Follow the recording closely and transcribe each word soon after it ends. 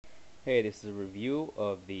Hey, this is a review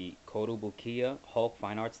of the Kotobukiya Hulk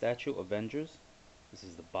Fine Art Statue Avengers. This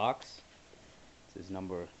is the box. This is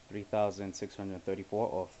number 3634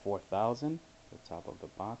 or 4000. The top of the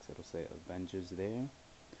box, it'll say Avengers there,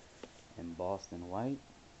 embossed in white.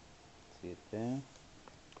 See it there.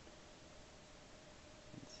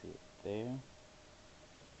 See it there.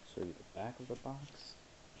 Show you the back of the box.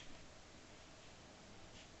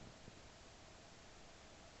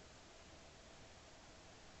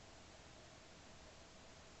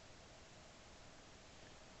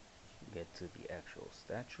 Get to the actual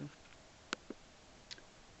statue.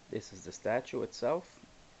 This is the statue itself.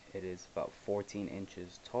 It is about 14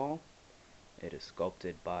 inches tall. It is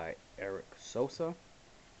sculpted by Eric Sosa.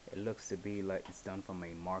 It looks to be like it's done from a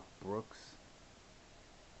Mark Brooks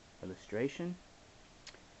illustration.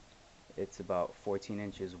 It's about 14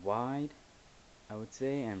 inches wide, I would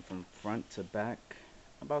say, and from front to back,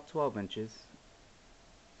 about 12 inches.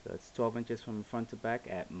 So it's 12 inches from front to back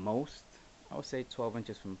at most. I would say 12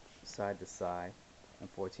 inches from side to side and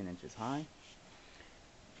 14 inches high.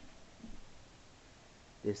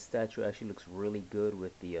 This statue actually looks really good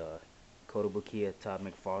with the Kotobukiya Todd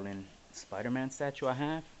McFarlane Spider-Man statue I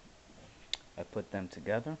have. I put them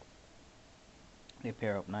together. They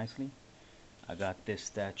pair up nicely. I got this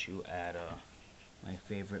statue at my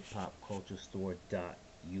favorite pop culture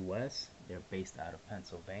store.us. They're based out of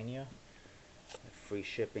Pennsylvania. Free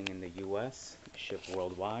shipping in the US, ship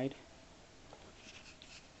worldwide.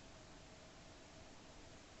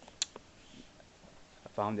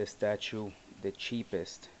 I found this statue the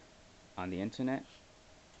cheapest on the internet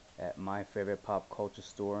at my favorite pop culture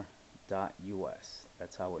store.us.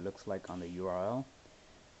 That's how it looks like on the URL.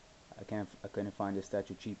 I couldn't find this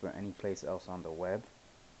statue cheaper anyplace else on the web.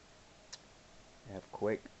 They have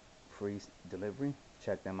quick, free delivery.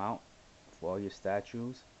 Check them out for all your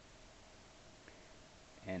statues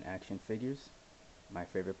and action figures. My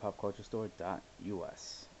favorite pop culture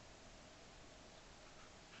store.us.